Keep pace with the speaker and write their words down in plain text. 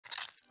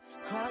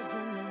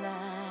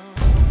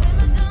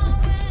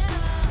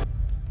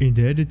In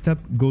the Edit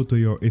tab, go to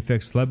your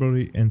effects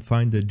library and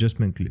find the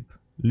adjustment clip.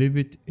 Leave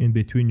it in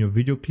between your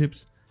video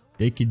clips,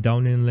 take it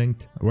down in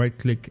length, right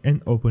click and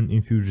open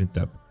Infusion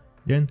tab.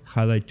 Then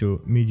highlight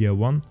your media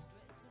 1,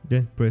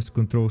 then press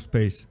Ctrl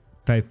space,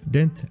 type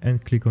dent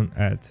and click on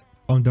add.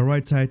 On the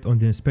right side on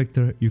the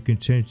inspector you can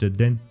change the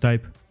dent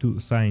type to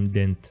sign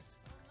dent.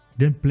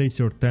 Then place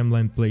your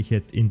timeline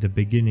playhead in the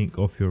beginning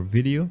of your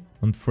video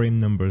on frame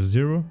number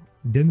 0,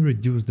 then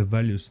reduce the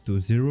values to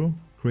 0.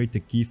 Create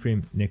a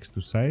keyframe next to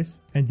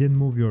size and then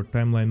move your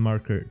timeline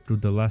marker to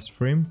the last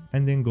frame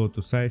and then go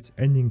to size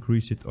and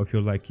increase it of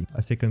your liking.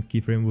 A second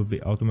keyframe will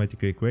be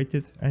automatically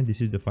created and this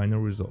is the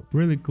final result.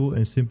 Really cool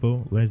and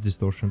simple lens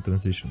distortion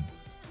transition.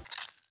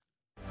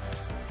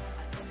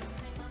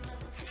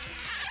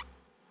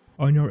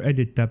 On your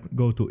Edit tab,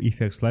 go to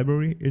Effects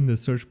Library. In the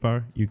search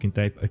bar you can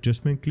type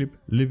adjustment clip,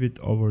 leave it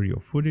over your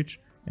footage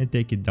and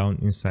take it down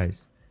in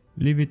size.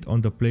 Leave it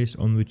on the place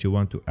on which you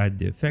want to add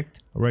the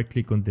effect, right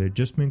click on the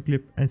adjustment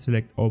clip and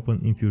select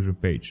Open Infusion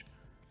page.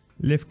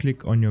 Left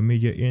click on your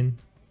media in,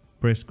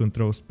 press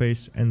Ctrl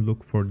space and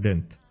look for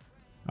dent.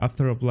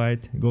 After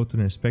applied, go to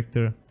the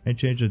inspector and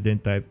change the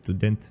dent type to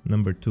dent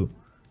number 2.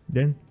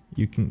 Then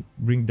you can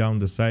bring down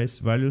the size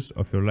values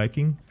of your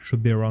liking,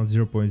 should be around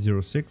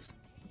 0.06.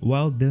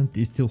 While dent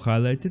is still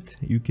highlighted,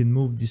 you can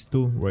move this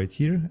tool right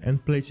here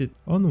and place it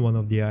on one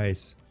of the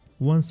eyes.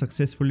 Once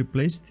successfully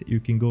placed, you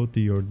can go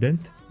to your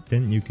dent.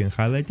 Then you can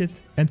highlight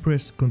it and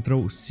press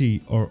Ctrl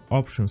C or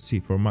Option C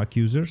for Mac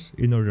users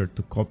in order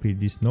to copy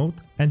this node,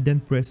 and then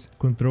press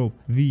Ctrl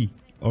V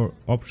or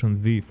Option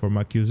V for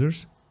Mac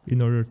users in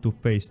order to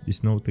paste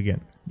this node again.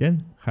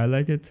 Then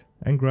highlight it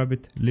and grab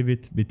it, leave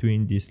it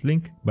between this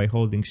link. By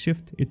holding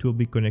shift it will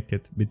be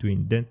connected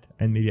between dent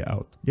and media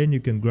out. Then you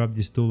can grab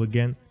this tool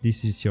again,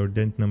 this is your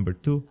dent number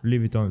 2,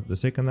 leave it on the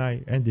second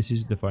eye and this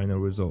is the final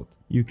result.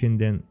 You can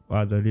then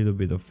add a little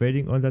bit of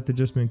fading on that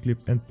adjustment clip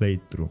and play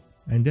it through.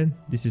 And then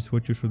this is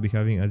what you should be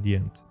having at the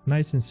end.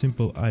 Nice and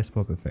simple eyes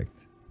pop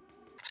effect.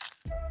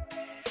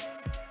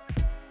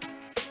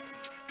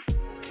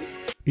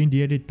 In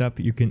the Edit tab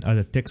you can add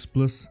a text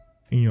plus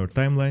in your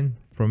timeline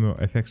from your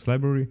effects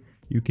library.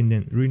 You can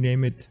then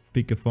rename it,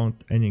 pick a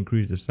font and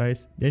increase the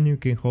size. Then you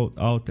can hold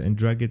Alt and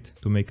drag it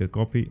to make a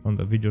copy on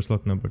the video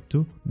slot number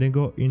 2. Then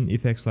go in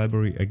effects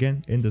library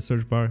again. In the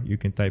search bar you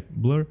can type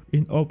blur.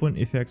 In open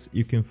effects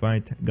you can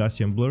find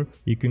Gaussian blur.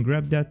 You can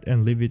grab that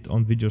and leave it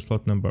on video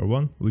slot number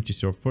 1, which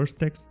is your first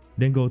text.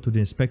 Then go to the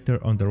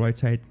inspector on the right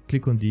side,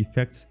 click on the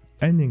effects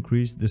and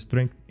increase the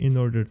strength in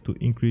order to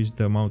increase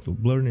the amount of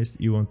blurriness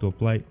you want to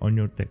apply on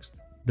your text.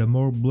 The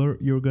more blur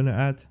you're gonna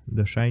add,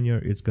 the shinier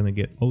it's gonna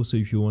get. Also,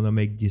 if you wanna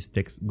make this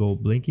text go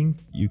blinking,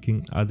 you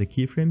can add the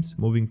keyframes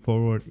moving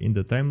forward in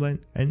the timeline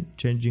and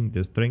changing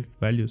the strength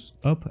values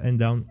up and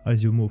down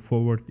as you move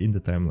forward in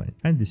the timeline.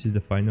 And this is the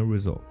final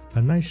result.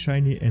 A nice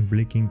shiny and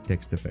blinking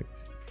text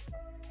effect.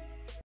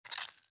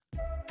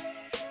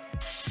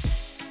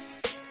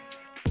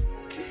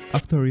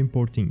 After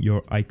importing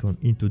your icon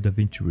into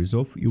Davinci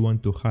Resolve, you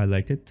want to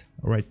highlight it,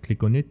 right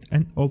click on it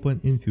and open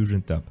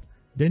Infusion tab.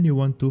 Then you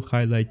want to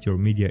highlight your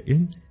media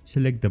in,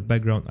 select the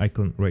background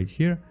icon right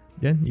here.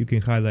 Then you can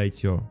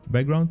highlight your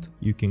background,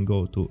 you can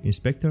go to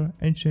inspector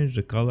and change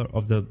the color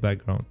of that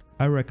background.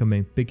 I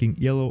recommend picking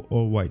yellow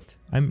or white.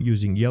 I'm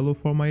using yellow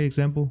for my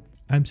example.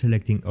 I'm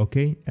selecting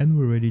OK and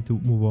we're ready to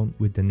move on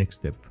with the next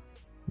step,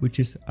 which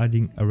is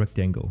adding a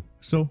rectangle.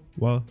 So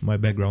while my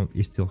background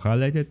is still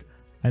highlighted,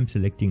 I'm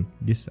selecting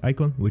this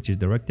icon, which is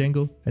the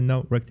rectangle, and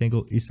now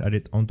rectangle is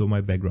added onto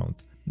my background.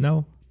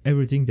 Now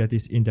everything that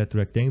is in that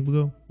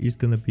rectangle is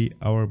gonna be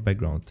our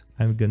background.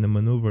 I'm gonna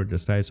maneuver the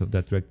size of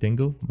that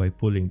rectangle by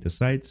pulling the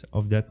sides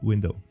of that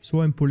window.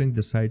 So I'm pulling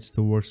the sides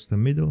towards the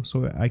middle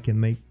so I can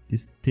make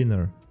this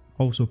thinner.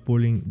 Also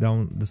pulling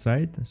down the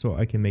side so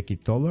I can make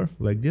it taller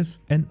like this.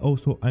 And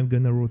also I'm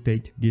gonna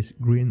rotate this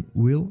green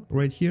wheel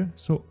right here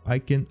so I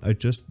can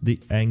adjust the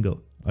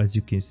angle. As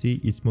you can see,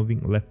 it's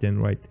moving left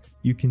and right.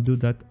 You can do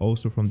that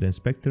also from the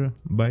inspector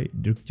by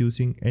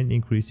reducing and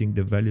increasing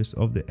the values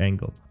of the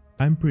angle.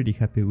 I'm pretty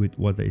happy with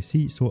what I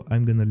see, so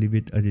I'm gonna leave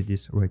it as it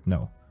is right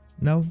now.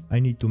 Now I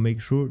need to make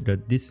sure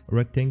that this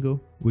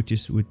rectangle, which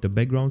is with the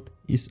background,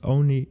 is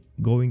only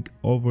going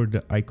over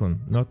the icon,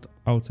 not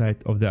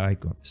outside of the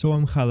icon. So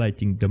I'm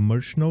highlighting the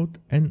merge node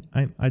and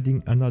I'm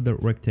adding another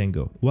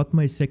rectangle. What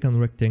my second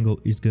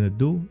rectangle is gonna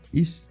do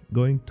is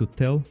going to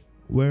tell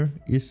where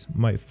is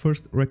my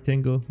first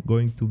rectangle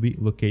going to be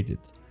located.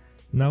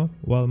 Now,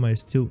 while my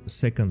still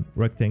second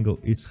rectangle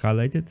is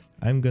highlighted,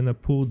 I'm gonna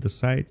pull the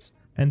sides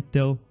and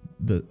tell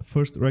the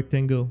first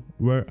rectangle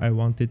where I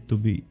want it to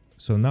be.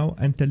 So now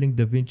I'm telling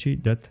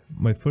Davinci that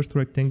my first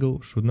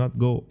rectangle should not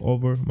go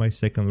over my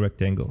second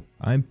rectangle.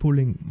 I'm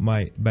pulling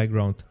my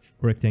background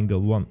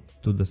rectangle 1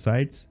 to the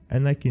sides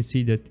and I can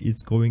see that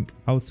it's going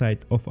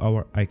outside of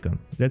our icon.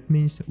 That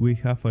means we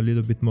have a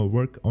little bit more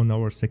work on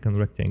our second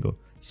rectangle.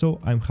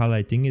 So I'm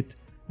highlighting it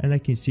and I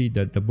can see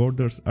that the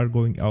borders are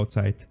going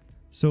outside.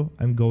 So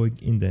I'm going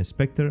in the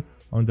inspector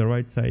on the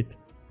right side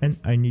and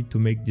I need to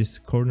make this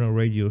corner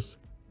radius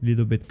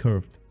little bit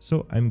curved.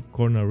 So I'm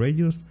corner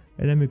radius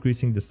and I'm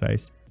increasing the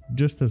size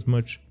just as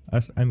much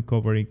as I'm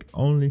covering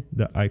only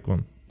the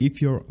icon.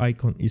 If your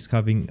icon is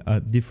having a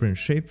different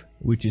shape,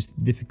 which is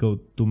difficult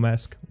to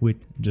mask with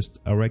just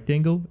a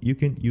rectangle, you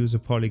can use a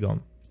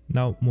polygon.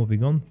 Now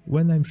moving on,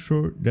 when I'm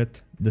sure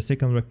that the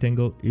second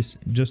rectangle is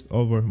just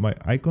over my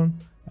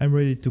icon, I'm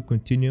ready to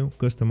continue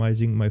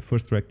customizing my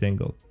first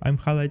rectangle. I'm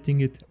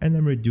highlighting it and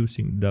I'm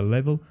reducing the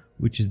level,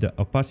 which is the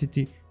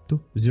opacity, to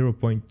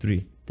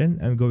 0.3. Then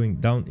I'm going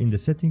down in the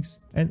settings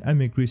and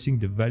I'm increasing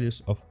the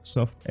values of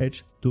soft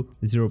edge to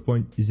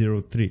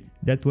 0.03.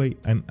 That way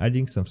I'm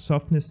adding some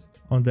softness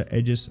on the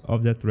edges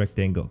of that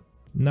rectangle.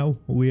 Now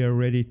we are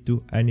ready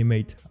to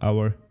animate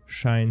our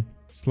shine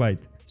slide.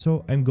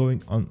 So I'm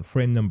going on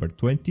frame number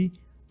 20.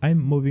 I'm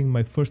moving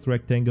my first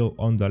rectangle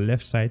on the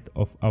left side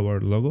of our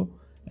logo,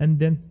 and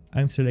then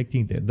I'm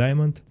selecting the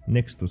diamond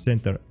next to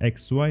center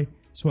XY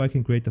so I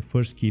can create a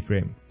first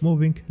keyframe.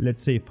 Moving,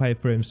 let's say 5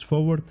 frames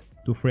forward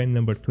to frame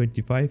number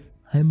 25,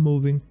 I'm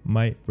moving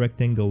my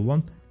rectangle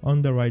 1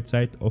 on the right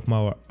side of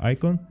our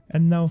icon,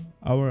 and now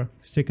our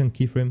second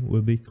keyframe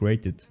will be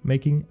created,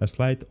 making a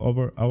slide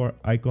over our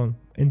icon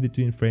in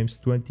between frames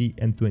 20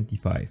 and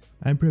 25.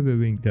 I'm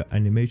previewing the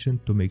animation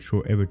to make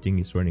sure everything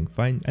is running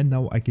fine, and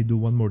now I can do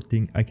one more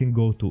thing. I can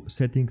go to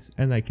settings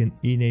and I can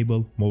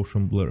enable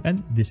motion blur,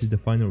 and this is the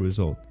final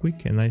result.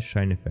 Quick and nice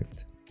shine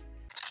effect.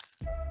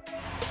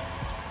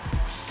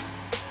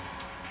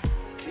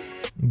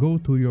 Go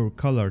to your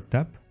color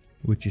tab,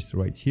 which is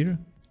right here,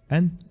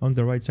 and on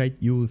the right side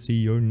you will see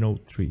your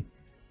node tree.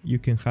 You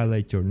can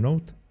highlight your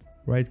node,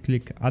 right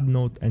click add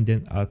node and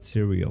then add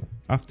serial.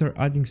 After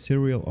adding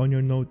serial on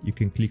your node, you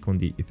can click on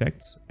the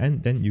effects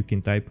and then you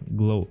can type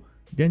glow.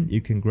 Then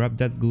you can grab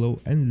that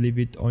glow and leave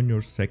it on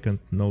your second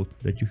node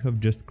that you have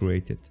just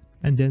created.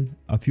 And then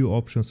a few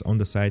options on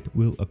the side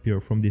will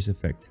appear from this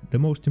effect. The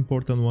most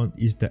important one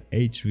is the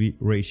HV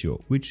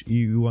ratio, which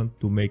you want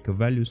to make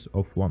values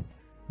of 1.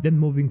 Then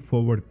moving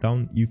forward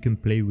down, you can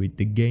play with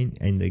the gain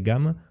and the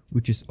gamma,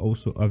 which is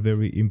also a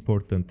very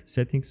important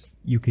settings.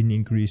 You can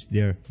increase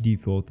their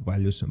default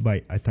values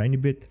by a tiny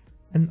bit,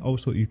 and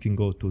also you can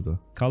go to the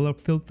color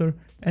filter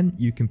and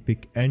you can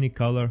pick any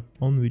color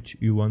on which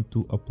you want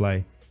to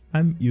apply.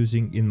 I'm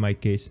using, in my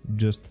case,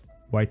 just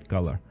white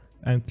color.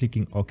 I'm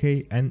clicking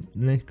OK, and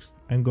next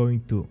I'm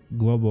going to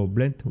global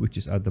blend, which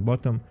is at the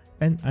bottom,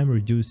 and I'm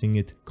reducing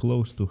it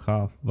close to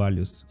half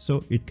values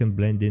so it can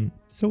blend in.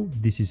 So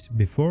this is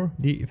before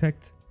the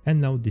effect, and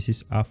now this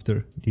is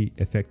after the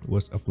effect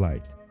was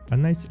applied. A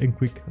nice and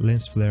quick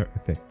lens flare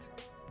effect.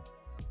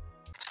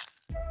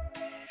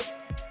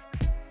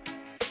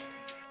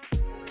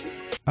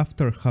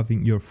 After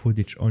having your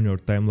footage on your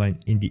timeline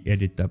in the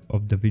Edit tab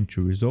of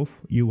Davinci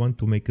Resolve, you want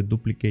to make a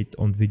duplicate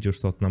on video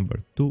slot number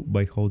 2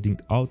 by holding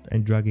Alt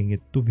and dragging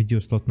it to video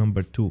slot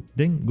number 2.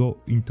 Then go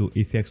into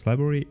Effects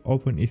Library,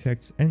 open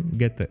Effects and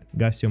get a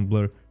Gaussian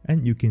blur,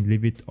 and you can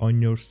leave it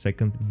on your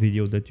second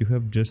video that you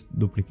have just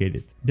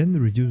duplicated. Then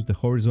reduce the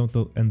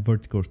horizontal and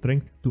vertical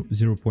strength to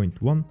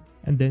 0.1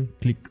 and then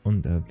click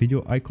on the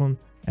video icon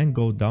and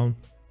go down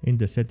in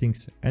the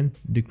settings and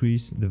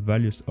decrease the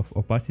values of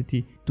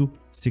opacity to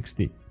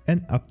 60.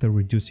 And after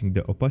reducing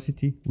the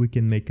opacity, we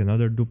can make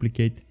another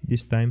duplicate.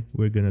 This time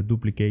we're gonna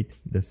duplicate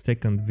the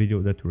second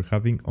video that we're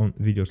having on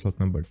video slot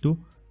number 2,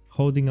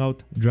 holding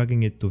out,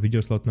 dragging it to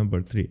video slot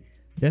number 3.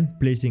 Then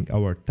placing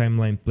our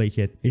timeline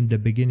playhead in the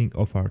beginning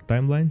of our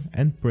timeline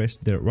and press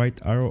the right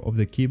arrow of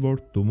the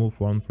keyboard to move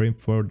one frame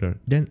further.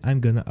 Then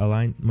I'm gonna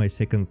align my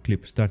second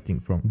clip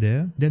starting from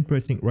there, then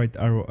pressing right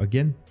arrow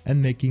again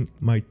and making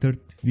my third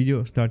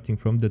video starting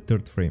from the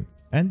third frame.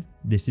 And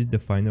this is the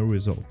final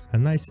result. A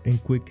nice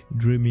and quick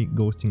dreamy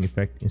ghosting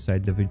effect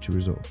inside Davinci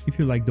Resolve. If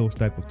you like those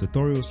type of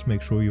tutorials,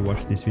 make sure you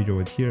watch this video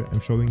right here. I'm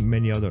showing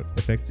many other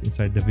effects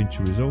inside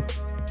Davinci Resolve.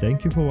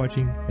 Thank you for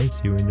watching and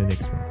see you in the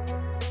next one.